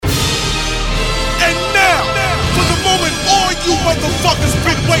motherfuckers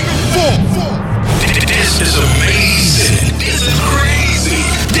been waiting for. This is amazing. This is crazy.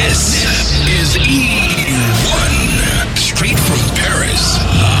 This is E1. Straight from Paris.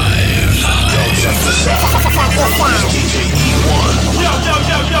 Live. Check this out. DJ E1. Yo.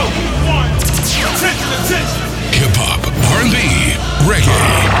 Attention. Hip-hop, R&B, reggae.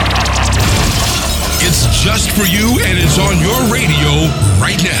 It's just for you and it's on your radio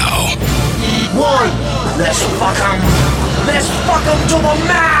right now. E1. Let's fuck 'em. Let's fuck 'em to the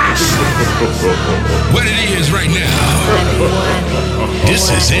max. What it is right now. This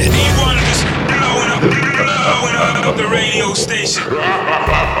is it. E1 is blowing up the radio station.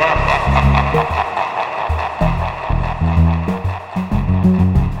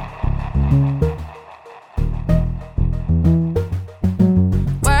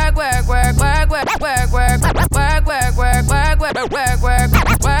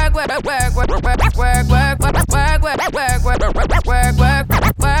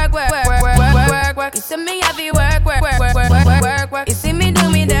 You see me heavy work. You see me do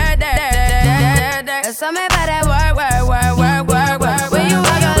me dirt. Tell me about that work. When you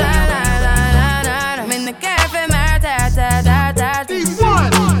walk a line, I'm in the cafe, my ta.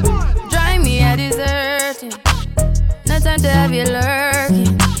 Drive me a deserting. No time to have you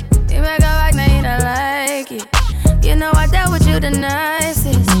lurking. You make a like, now you don't like it. You know I dealt with you the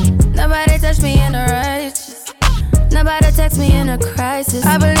nicest. Nobody touched me in the righteous. Nobody text me in a crisis.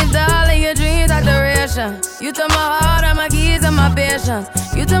 I believed all of your dreams are duration. You took my heart, all my keys, and my patience.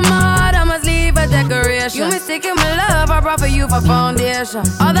 You took my heart, I must leave a decoration. You mistaken my love, I brought for you for foundation.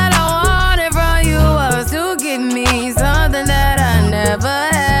 All that I wanted from you was to give me something that I never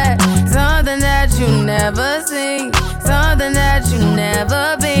had, something that you never seen, something that you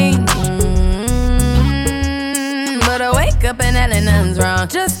never been. But I wake up and hell nothing's wrong.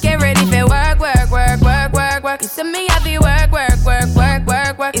 Just get ready for work. You see me heavy work.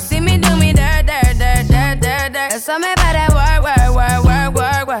 You see me do me dirt. Tell me about that work.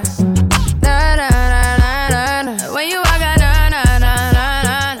 When you walk out,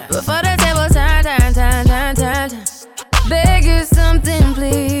 before the table turn. Beg you something,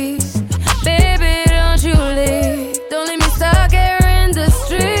 please. Baby, don't you leave. Don't leave me stuck here in the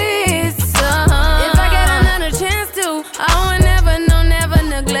streets. If I get another chance to, I would never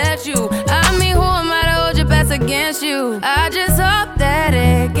neglect you. I mean, who am I to hold your best against you? I just hope that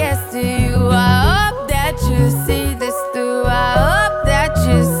it gets to you. I hope that you see this through. I hope that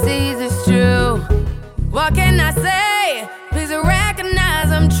you see this true. What can I say? Please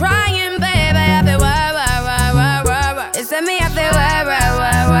recognize I'm trying, baby. I feel work. It's me, I feel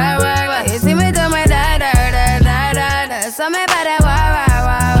work. You see me do my da. So me about that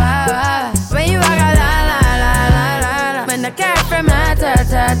work. When you walk out, la. When the cat from my ta.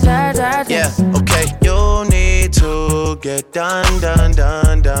 Yeah, okay. You need to get done.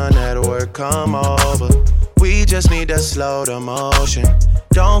 At work, come over. We just need to slow the motion.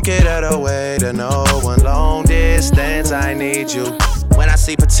 Don't get out of the way to no one. Long distance, I need you. When I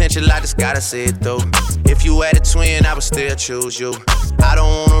see potential, I just gotta see it through. If you had a twin, I would still choose you. I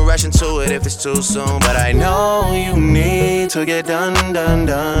don't wanna rush into it if it's too soon, but I know you need to get done.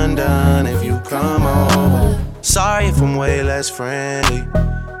 If you come over. Sorry if I'm way less friendly.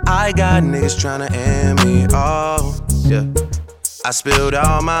 I got niggas tryna end me. Oh, yeah. I spilled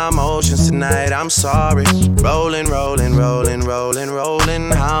all my emotions tonight, I'm sorry. Rolling.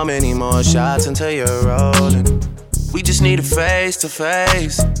 How many more shots until you're rolling? We just need a face to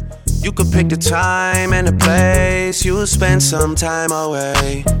face. You could pick the time and the place. You'll spend some time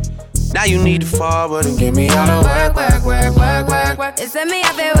away. Now you need to forward and give me all the work. It's me,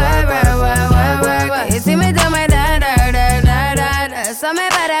 I feel work. You see me do my da. So me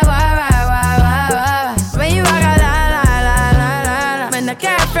about that work. When you walk out, la. When the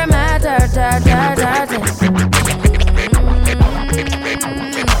cat from my ta.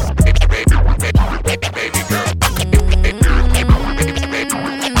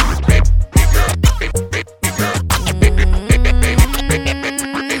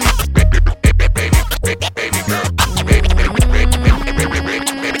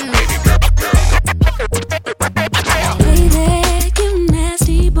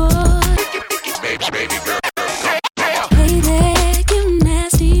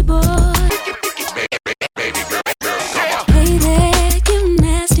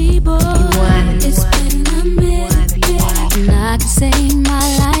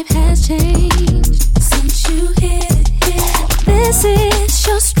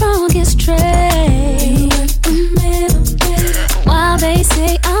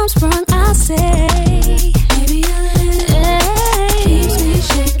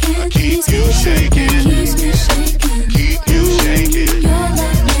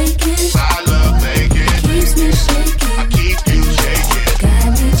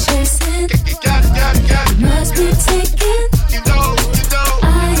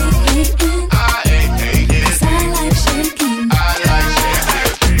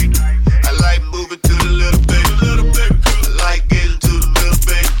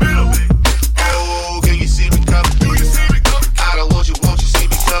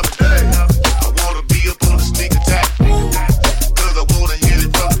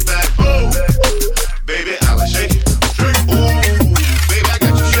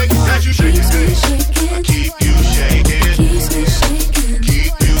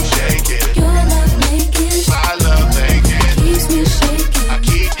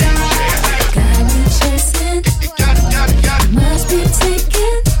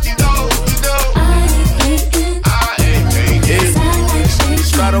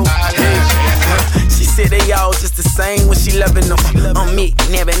 they all just the same when she loving them. On me,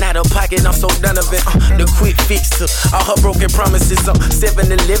 never out of pocket, I'm so done of it. The quick fix to all her broken promises.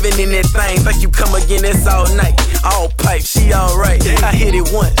 7-Eleven in that thing, think you come again, it's all night. All pipe, she alright. I hit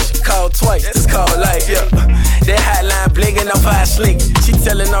it once, she called twice, it's called life, yeah. That hotline blinking off how I slink. She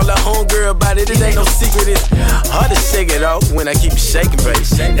telling all her homegirl about it, it ain't no secret. It's hard to shake it off when I keep it shaking, baby.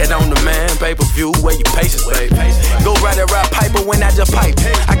 That on the man, pay-per-view, where you patience, baby. Go right around Piper when I just pipe.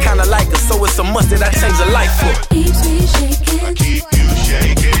 I kinda like her, so it's a must that I change her life for. Keeps me shaking. I keep you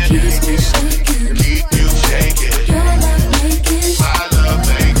shaking. Keeps me shaking. Keep you shaking. Your love making. My love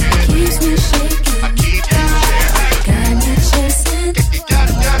making. Keeps me shaking. I keep you shaking. Got me chasing.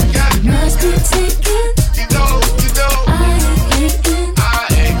 Must be taken. You know. I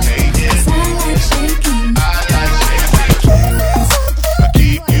ain't hating. 'Cause I like shaking. I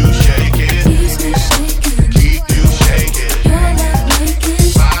keep you shaking. Keeps me shaking. Keep you shaking. Your love making.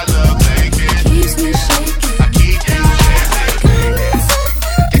 My love making. Keeps me shaking. I keep you shaking.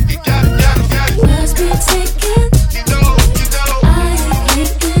 Must be taken. You know. I ain't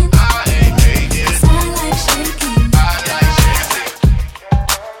hating. 'Cause I like shaking.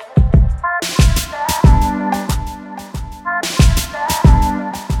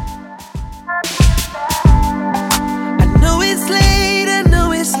 I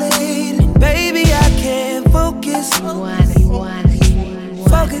know it's late, and baby I can't focus.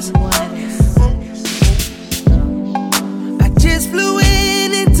 Focus. I just flew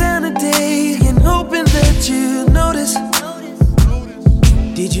in town today and hoping that you notice.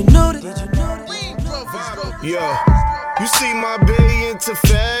 Did you notice? Yeah, you see my bae into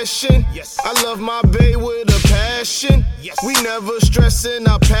fashion. Yes. I love my bae with a passion. Yes. We never stressing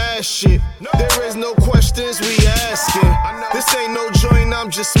our passion. No. There is no questions we asking. This ain't no joint, I'm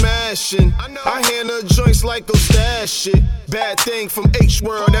just smashing. I hand her joints like those stash shit. Bad thing from H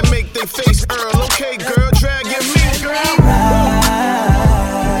World that make they face Earl. Okay, girl, dragging me, girl.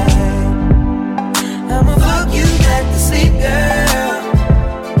 I'ma fuck you back to sleep, girl.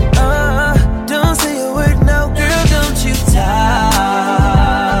 Don't say a word now, girl, don't you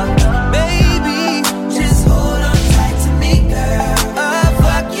talk. Baby, just hold on tight to me, girl. I'll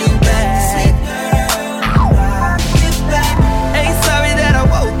fuck you back to sleep, girl. Get back. Ain't sorry that I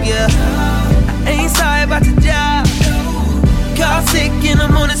woke ya. I ain't sorry about the job. Call sick in the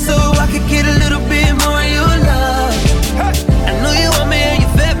morning so I could get a little bit more of your love. I know you want me and you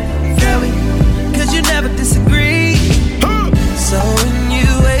feel me, cause you never disagree. So when you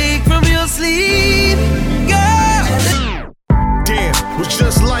wake from your sleep, girl. Damn, was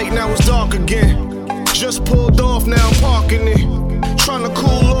just light, now it's dark again. Just pulled off, now I'm parking it. Trying to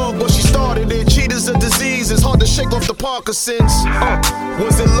cool off, but she started it. Cheaters a disease, it's hard to shake off the Parkinson's.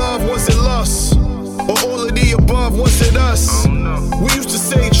 Was it love, was it lust? Or all of the above, was it us? We used to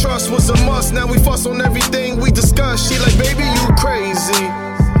say trust was a must. Now we fuss on everything we discuss. She like, baby, you crazy.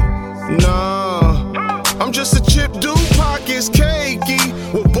 Nah, I'm just a chip dude, pockets cakey.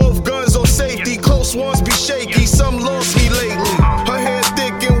 With both guns on safety, close ones be shaky. Some lost me lately. Her hair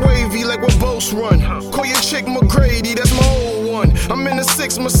thick and wavy like what boats run. Call your chick McGrady, that's my old one. I'm in a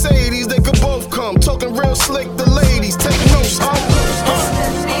 6 Mercedes, they could both come. Talking real slick, the ladies, take notes,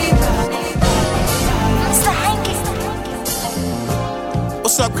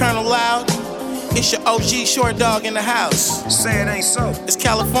 What's up, Colonel Loud? It's your OG short dog in the house. Say it ain't so. It's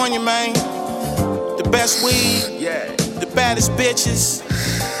California, man. The best weed, the baddest bitches,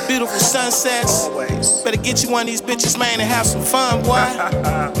 beautiful sunsets. Always. Better get you one of these bitches, man, and have some fun, boy.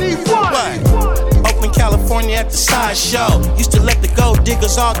 What? Oakland, California at the side show. Used to let the gold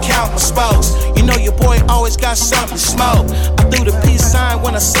diggers all count my spokes. You know your boy always got something to smoke. I threw the peace sign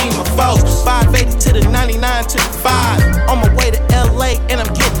when I seen my folks. 580 to the 99 to the 5. On my way to LA and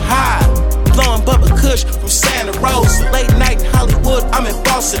I'm getting high. Blowing Bubba Kush from Santa Rosa. Late night in Hollywood, I'm in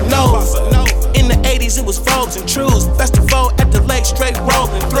Bossa Nova. In the 80s, it was Vogues and Trues. Festival at the lake, straight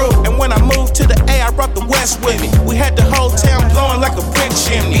rolling through. And when I moved to the A, I brought the West with me. We had the whole town blowing like a brick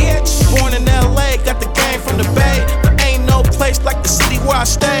chimney. Born in LA, got the game from the Bay. But ain't no place like the city where I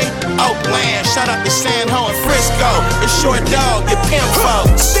stay. Oakland, shout out to San Ho and Frisco. It's Short Dog, your pimp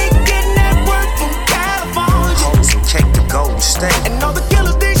folks. They getting that work from California. Hoes and cake to Golden State. And all the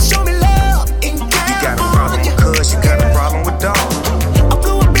killers, they show me love in California. You got a problem with cuz, you got a problem with dog. I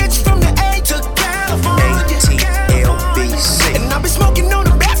flew a bitch from the A to California. ATLBC. And I be smoking on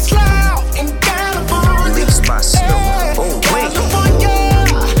the best loud in California. Released by Snoop. Oh, wait. California.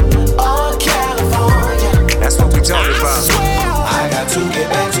 Oh, California. That's what we talking about. I got to get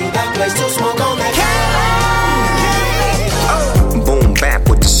back to that place to smoke on that Boom bap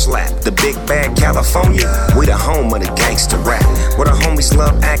with the slap. The big bad California. We the home of the gangster rap. Where the homies always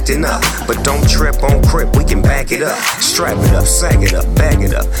love acting up, but don't trip on crip, we can back it up. Strap it up, sag it up, bag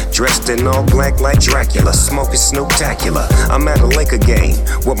it up. Dressed in all black like Dracula, smoking Snoop-tacular. I'm at a Laker game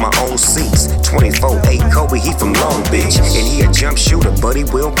with my own seats. 24-8 Kobe, he from Long Beach, and he a jump shooter, but he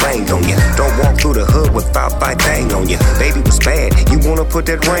will bang on ya. Don't walk through the hood without my bang on ya. Baby was bad, you wanna put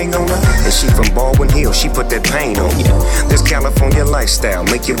that ring on her? And she from Baldwin Hills, she put that pain on ya. This California lifestyle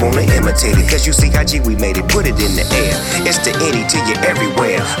make you wanna imitate it, cause you see how G we made it, put it in the air. It's the any to you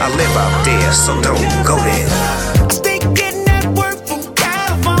everywhere. I live out there, so don't go there. I stay getting that work from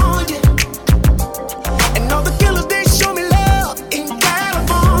California, and all the killers they show me love in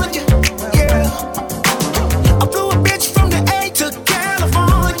California. Yeah, I flew a bitch from the A to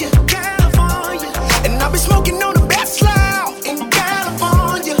California, and I be smoking on the best loud in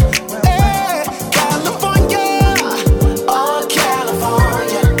California. Hey, California, oh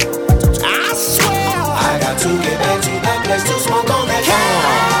California. I swear I got to get back to that place to smoke on that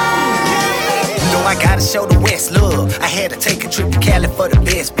I gotta show the West love. I had to take a trip to Cali for the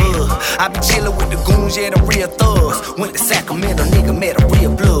best buzz. I be chillin' with the goons, yeah, the real thugs. Went to Sacramento, nigga, met a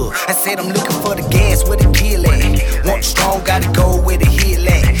real blood. I said I'm looking for the gas with the kill at. Want the strong, gotta go where the heel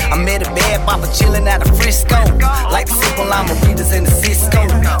at. I met a bad papa chillin' out of Frisco. Like the simple llama readers in the Cisco.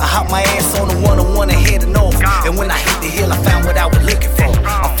 I hop my ass on the 101 and headed north. And when I hit the hill, I found what I was looking for.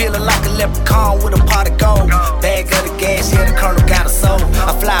 I'm feeling like a leprechaun with a pot of gold. Bag of the gas, yeah, the colonel got a soul.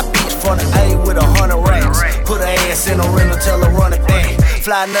 I fly a bitch from the A with 100 racks. Put her ass in a rental, tell her run it back.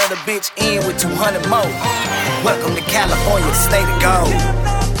 Fly another bitch in with 200 more. Welcome to California, the state of gold.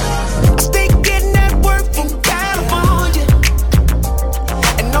 I stay getting that work from California,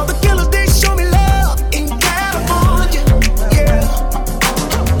 and all the killers they show me love in California. Yeah,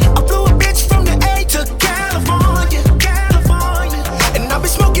 I flew a bitch from the A to California, and I be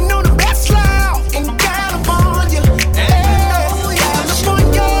smoking on the best loud in California. Hey,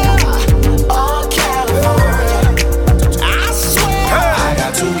 California, oh California. I swear I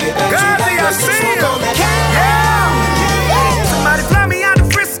got to get back to that place to smoke on that California. Somebody fly me out to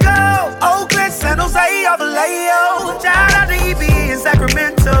Frisco, Oakland, San Jose, all the Vallejo. Shout out to EB in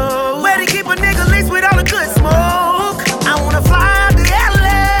Sacramento, where they keep a nigga laced with all the good smoke. I wanna fly out to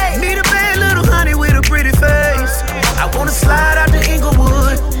LA, meet a bad little honey with a pretty face. I wanna slide out to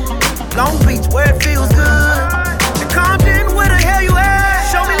Inglewood, Long Beach, where it feels good. And Compton, where the hell you at?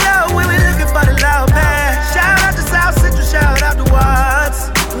 Show me love when we looking for the loud pass. Shout out to South Central, shout out to Watts,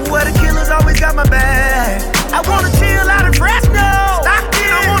 where the killers always got my back. I wanna chill out in Fresno,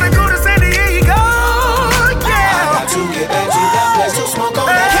 Stockton, I wanna go to San Diego. Yeah, I got to get back to that place to smoke on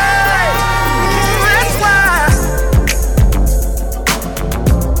that. That's why.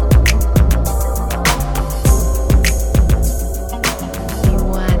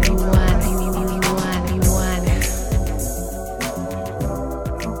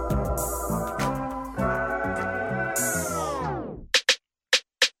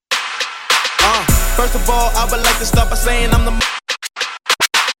 First of all, I would like to start by saying I'm the.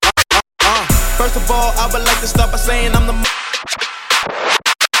 First of all, I would like to start by saying I'm the.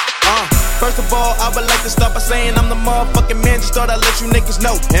 First of all, I would like to start by saying I'm the motherfucking man. Just thought I'd let you niggas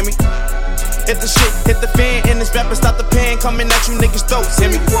know, hear me? If the shit hit the fan and this rapper stop the pan coming at you niggas' throats, hear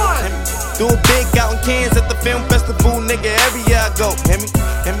me? Do a big out in Kansas at the film festival, nigga, every year I go, hear me?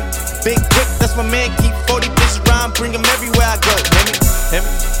 Hear me? Big Rick, that's my man, keep 40 bitches around, bring them everywhere I go, hear me? Hear me?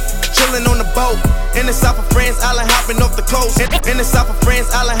 Chillin' on the boat, in the south of France, island hopping off the coast. In the south of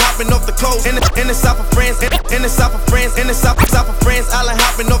France, island hopping off the coast. In the south of France, in the south of France, in the south of France, island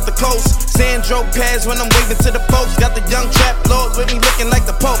hopping off the coast. Sandro pads when I'm waving to the folks. Got the young trap lord with me looking like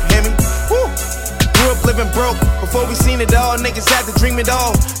the Pope, hear me? Woo. Grew up living broke, before we seen it all, niggas had to dream it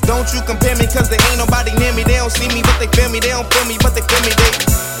all. Don't you compare me, cause there ain't nobody near me. They don't see me, but they feel me. They don't feel me, but they feel me. They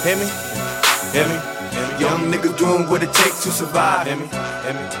hear me? Hear me? Young niggas doing what it takes to survive. Hear me?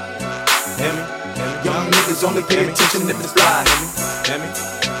 Hear me? Hear me? Young niggas only pay attention if it's fly. Hear me?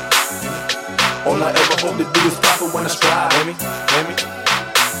 All I ever hope to do is prosper when I strive. Hear me? Hear me?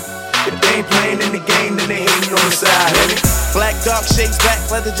 If they ain't playing in the game, then they hating on the side. Hear me? Black dog shakes back,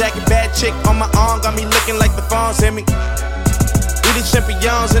 leather jacket, bad chick on my arm, got me looking like the Fonz. Hear me? We the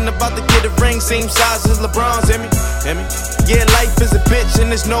champions and about to get a ring, same size as LeBron's. Hear me? Hear me? Yeah, life is a bitch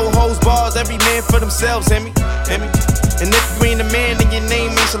and there's no hoes bars. Every man for themselves. Hear me? Hear me? And if you ain't a man, then your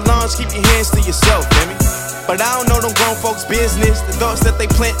name ain't Solange. Keep your hands to yourself, hear me? But I don't know them grown folks' business. The thoughts that they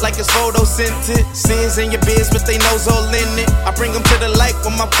plant like it's photosynthesis in your biz, but they nose all in it. I bring them to the light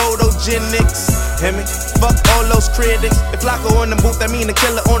with my photogenics. Hear me? Fuck all those critics. If Flacco on the booth, that mean the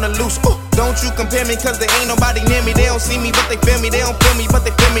killer on the loose. Ooh, don't you compare me, cause there ain't nobody near me. They don't see me, but they feel me. They don't feel me, but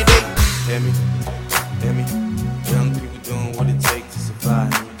they feel me. They hear me? Hear me? Young people doing what it takes to survive.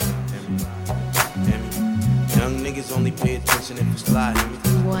 mention if it's fly, hear me?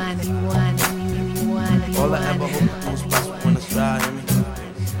 All I ever hope most possible when it's fly, hear me?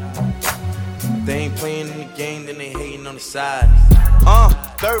 If they ain't playing in the game, then they hating on the side.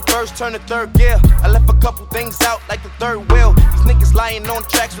 Third verse, turn to third gear. I left a couple things out like the third wheel. These niggas lying on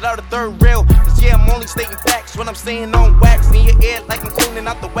tracks without a third reel. Cause yeah, I'm only stating facts when I'm saying on wax. In your ear like I'm cleaning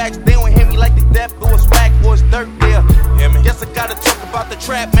out the wax. They don't hear me like the deaf or it's whack or it's dirt there. Hear me? Guess I gotta talk about the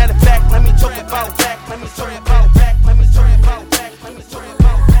trap. Matter of fact, let me talk about that. Let me talk about that. Let me talk about that. Let me talk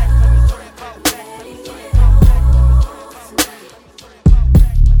about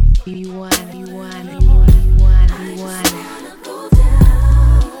that. You want.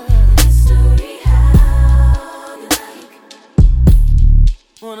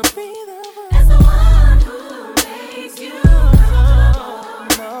 Wanna be the one as the one who makes you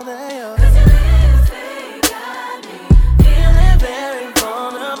comfortable. Cause your lips, they got me feeling very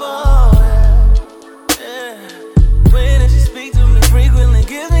vulnerable. Yeah. Way that you speak to me frequently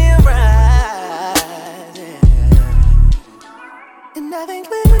gives me a ride. Yeah. And I think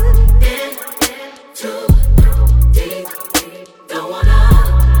we're in too deep. Don't wanna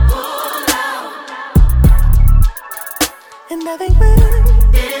pull out. And I think we're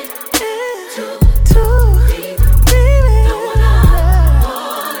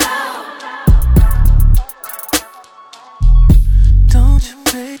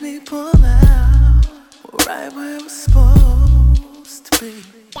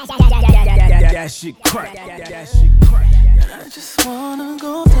that shit crack. I just wanna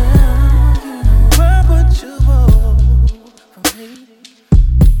go down. You know what you want from me.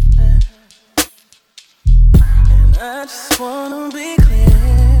 And I just wanna be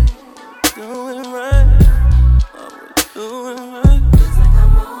clear. Doing right. Doing right. It's like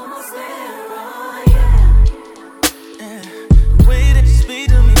I'm almost there, oh yeah. The way that you speak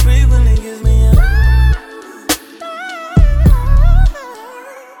to me frequently gives me a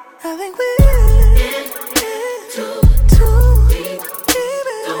I think we're too deep.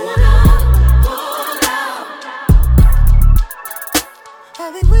 Don't wanna pull out. I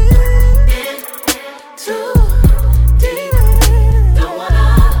think we're too deep. Don't wanna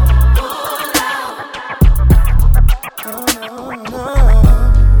pull out. Oh no.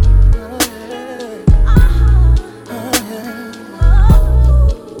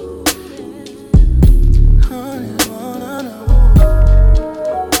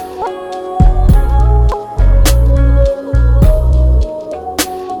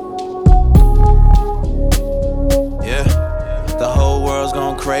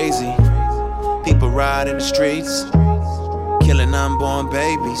 Crazy. People ride in the streets, killing unborn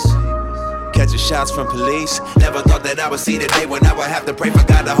babies, catching shots from police. Never thought that I would see the day when I would have to pray for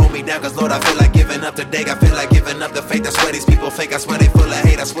God to hold me down. Cause Lord, I feel like giving up today. I feel like giving up the faith. I swear these people fake. I swear they full of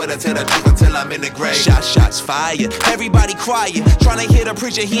hate. I swear to tell the truth until I'm in the grave. Shots fired, everybody quiet. Trying to hear the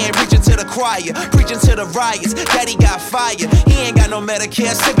preacher, he ain't preaching to the choir. Preaching to the riots, daddy got fired. He ain't got no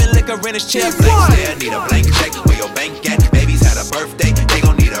Medicare, sipping liquor in his chair. Blank stare, need a blank check. Where your bank at? Baby's had a birthday, they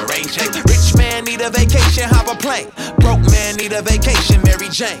gon' need a rain check. Rich man need a vacation, hop a plane. Broke man need a vacation, Mary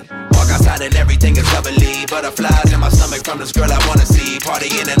Jane. Walk outside and everything is lovely. Butterflies in my stomach from this girl I wanna see. Party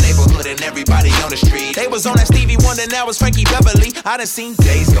in the neighborhood and everybody on the street. They was on that Stevie Wonder, now it's Frankie Beverly. I done seen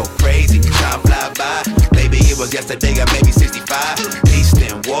days go crazy, time fly by. Maybe it was yesterday or maybe 65. Peace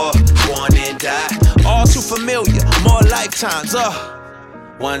then war, born and die. All too familiar, more lifetimes.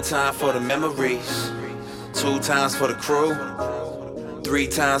 One time for the memories, 2 times for the crew, 3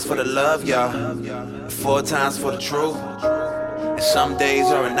 times for the love, y'all, 4 times for the truth. And some days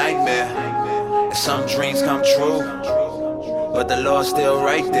are a nightmare, and some dreams come true, but the Lord's still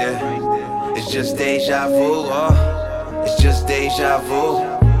right there. It's just deja vu, it's just deja vu.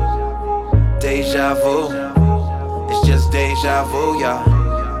 Deja vu, it's just deja vu, y'all.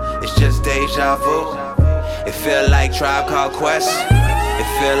 It's just deja vu. It feel like Tribe Called Quest, it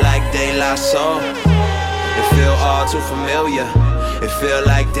feel like De La Soul. It feel all too familiar, it feel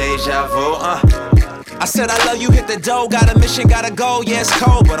like deja vu, I said I love you, hit the dough, got a mission, gotta go, yeah it's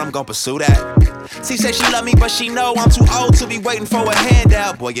cold, but I'm gon' pursue that. She said she love me, but she know I'm too old to be waiting for a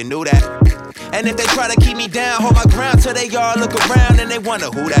handout, boy you knew that. And if they try to keep me down, hold my ground till they all look around and they wonder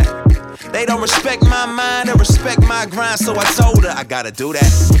who that. They don't respect my mind or respect my grind, so I told her I gotta do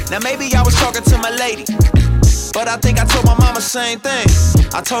that. Now maybe I was talking to my lady, but I think I told my mama same thing.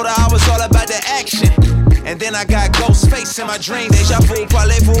 I told her I was all about the action. And then I got ghost face in my dream. Deja vu,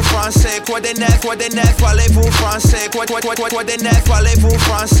 parlez-vous français? Quoi de neuf, parlez-vous français? Quoi de neuf, parlez-vous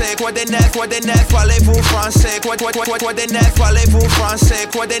français? Quoi de neuf, parlez-vous français? Quoi de neuf, parlez-vous français?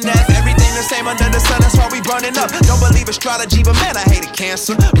 Quoi de neuf? Everything the same under the sun, that's why we burning up. Don't believe astrology, but man, I hated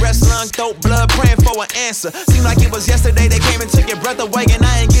cancer. Breast, lung, throat, blood, praying for an answer. Seemed like it was yesterday they came and took your breath away, and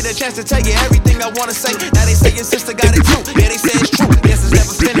I ain't get a chance to tell you everything I wanna say. Now they say your sister got it too. Yeah, they say it's true. Yes, it's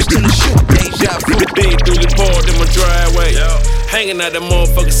never finished till the shoot. Deja vu. Big dually poured in my driveway. Hanging out that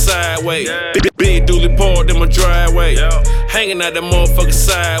motherfucker sideways. Big dually poured in my driveway. Hanging out that motherfucker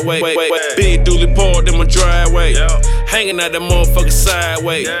sideways. Big dually poured in my driveway. Hanging out that motherfucker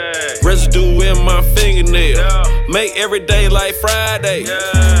sideways. Residue in my fingernail. Make every day like Friday.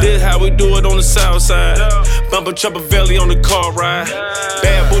 This how we do it on the south side. Bumpin' Trumpavelli on the car ride.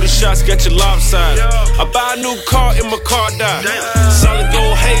 Bad booty shots got you lopsided. I buy a new car and my car die. Solid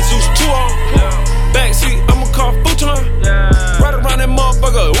gold Jesus 2 on. Backseat, I'ma call futon. Right around that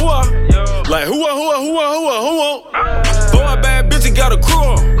motherfucker, hoo-ah. Like hoo-ah. Boy, bad bitch, he got a crew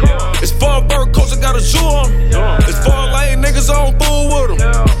on. It's 4 fur coats, I got a zoo on. It's 4 lame niggas, I don't fool with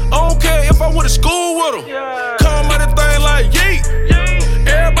them. I don't care if I went to school with them. Come out that thing like yeet.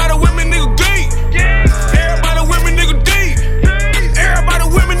 Everybody with me, nigga, geek. Everybody with me, nigga, deep. Everybody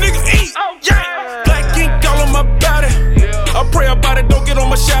with me, nigga, eat. Black ink all on my body. I pray about it, don't get on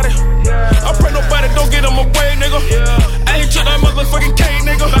my shotty. I pray nobody don't get on my way, nigga. I ain't took that motherfucking K,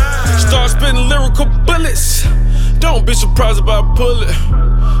 nigga. Start spitting lyrical bullets. Don't be surprised if I pull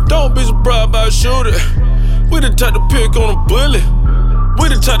it. Don't be surprised if I shoot it. We the type to pick on a bullet. We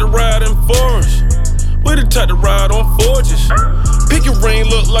the type to ride in foreigns. We the type to ride on forges. Pick your ring,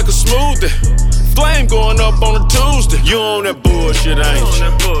 look like a smoothie. Flame going up on a Tuesday. You on that bullshit, ain't you?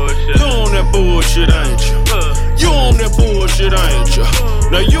 You on that bullshit, ain't you? You on that bullshit, ain't you?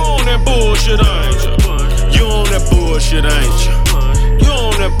 Now you on that bullshit, ain't you? You on that bullshit, ain't you? You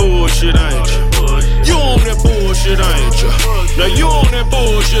on that bullshit, ain't you? You on that bullshit, ain't you? Now you on that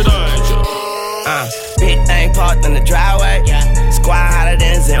bullshit, ain't you? Big thing parked in the driveway. Squad hotter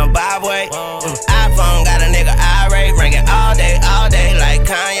than Zimbabwe. iPhone got a nigga irate. Ring it all day like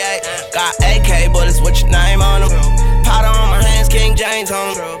Kanye. Got AK bullets with your name on them. Powder on my hands, King James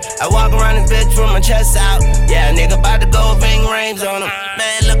on them. I walk around this bitch with my chest out. Yeah, nigga about to go bring rings on them.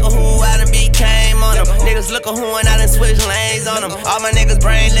 Man, look at who I done became on them. Niggas look at who and I done switch lanes on them. All my niggas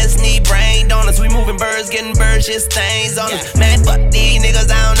brainless, need brain donuts. We moving birds, getting bird shit stains on them. Man, fuck these niggas,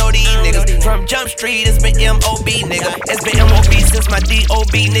 I don't know these niggas. From Jump Street, it's been M.O.B. nigga. It's been M.O.B. since my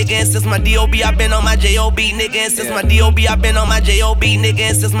D.O.B. nigga. And since my D.O.B. I been on my J.O.B. nigga. And since my D.O.B. I been on my J.O.B. nigga.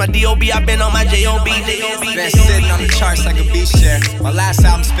 And since my D.O.B. I been on my J.O.B. nigga. Been sitting on the charts like a beach share. My last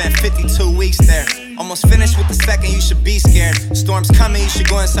album spent 52 weeks there. Almost finished with the second, you should be scared. Storm's coming, you should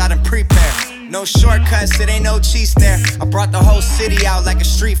go inside and prepare. No shortcuts, it ain't no cheese there. I brought the whole city out like a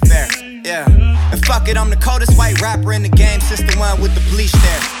street fair. Yeah, and fuck it, I'm the coldest white rapper in the game since the one with the bleach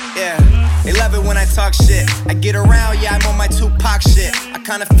there. Yeah, they love it when I talk shit. I get around, yeah, I'm on my Tupac shit. I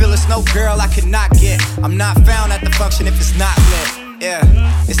kinda feel it's no girl I could not get. I'm not found at the function if it's not lit. Yeah,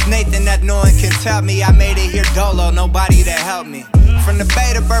 it's Nathan that no one can tell me. I made it here dolo, nobody that helped me. From the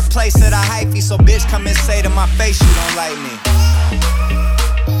Bay, the birthplace of the hyphy. So bitch, come and say to my face you don't like me.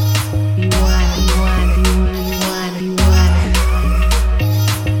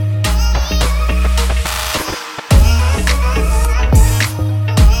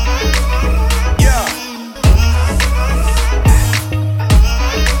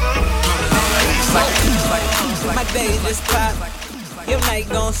 My day just pop, your night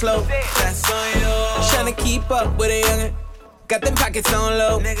gon' slow. That's on you. Tryna keep up with a youngin', got them pockets on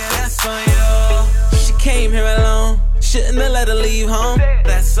low. Nigga, that's on you. She came here alone, shouldn't have let her leave home.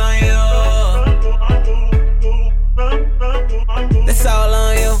 That's on you. That's all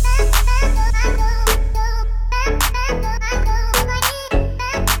on you.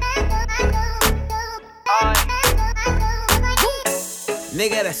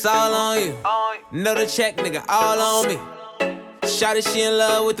 Nigga, that's all on you. Know the check, nigga, all on me. Shawty, she in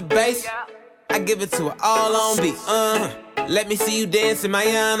love with the bass. I give it to her all on beat. Let me see you dance in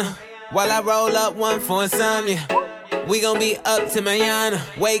Mayana while I roll up one for insomnia. We gon' be up to Mayana.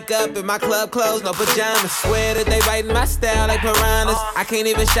 Wake up in my club clothes, no pajamas. Swear that they writing my style like piranhas. I can't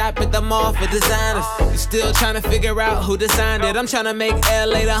even shop at the mall for designers. You still tryna figure out who designed it. I'm tryna make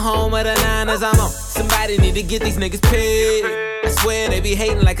LA the home of the Niners. I'm on. Somebody need to get these niggas paid. I swear they be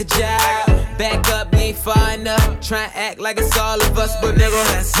hating like a job. Back up, you ain't far enough. Try and act like it's all of us, but nigga,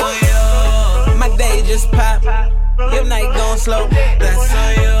 that's on you. My day just pop, your night gon' slow. That's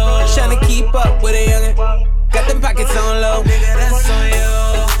on you. Tryna keep up with a youngin', got them pockets on low. Nigga, that's on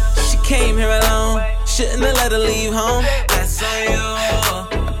you. She came here alone, shouldn't have let her leave home. That's on you.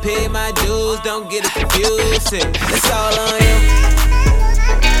 I paid my dues, don't get it confused. It's all on you.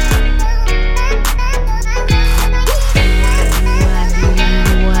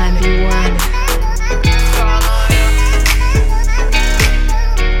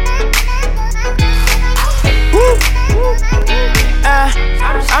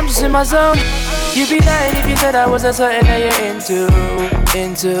 I'm just in my zone. You'd be lying if you said I wasn't something that you're into.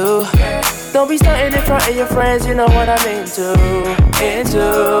 Don't be stunting in front of your friends, you know what I'm into.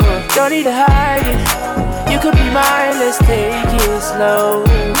 Don't need to hide it. You could be mine, let's take it slow.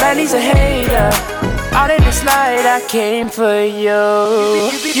 Man, he's a hater. Out in the slide, I came for you.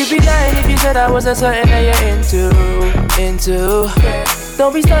 You'd be lying if you said I wasn't something that you're into.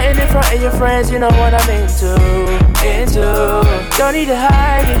 Don't be stunting in front of your friends, you know what I'm into. Don't need to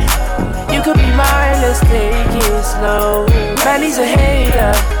hide it. You could be mine, let's take it slow. Man, he's a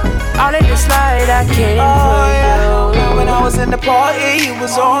hater. All in the slide, I came for you. When I was in the party, it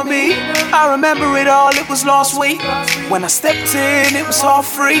was on me. I remember it all, it was last week. When I stepped in, it was half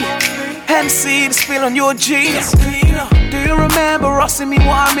free. Hennessy, the spill on your jeans. Do you remember asking me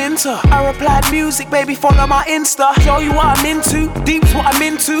what I'm into? I replied, music, baby, follow my Insta. Show you what I'm into, deep's what I'm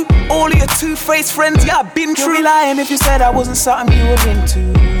into. All of your two-faced friends, yeah, I've been true. You'd be lying if you said I wasn't something you were into,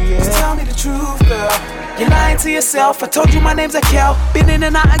 yeah. Just tell me the truth, girl. You're lying to yourself. I told you my name's Akel. Been in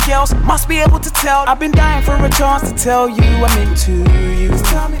and out of girls, must be able to tell. I've been dying for a chance to tell you I'm into you. Just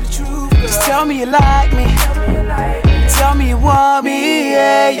tell me the truth, girl. Just tell me you like me. Tell me you want me,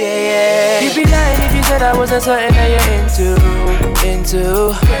 yeah. You'd be lying if you said I wasn't something that you're into.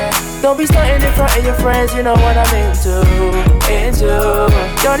 Don't be stunting in front of your friends, you know what I'm into.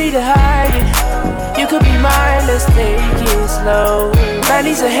 Don't need to hide it. You could be mine, let's take it slow. Man,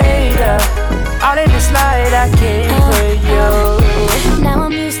 he's a hater. Out in the slide, I came for you. Now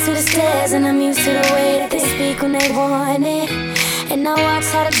I'm used to the stairs and I'm used to the way that they speak when they want it. And I watch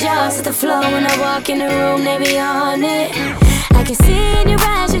how the jaws hit the floor when I walk in the room, they be on it. I can see in your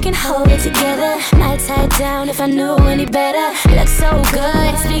eyes, you can hold it together. Might tie it down if I knew any better. Look so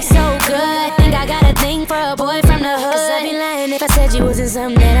good, speak so good. Think I got a thing for a boy from the hood. Cause I'd be lying if I said you wasn't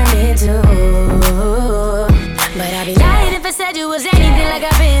something that I'm into. But I'd be lying if I said you was anything like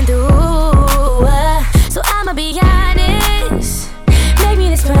I've been through. So I'ma be honest. Make me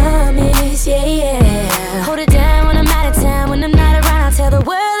this promise, yeah. Hold it down when I'm out of town. When I'm not around, I'll tell the world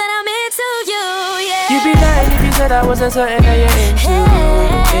that I'm into you, yeah. You'd be lying if you said I wasn't something that you're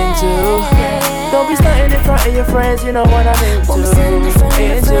into. Don't be stunting in front of your friends, you know what I'm into.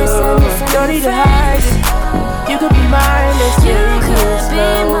 Don't need to hide it. You could be mine, let's take it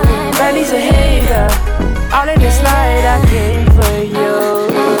slow. Man, he's a hater. All in the slide, I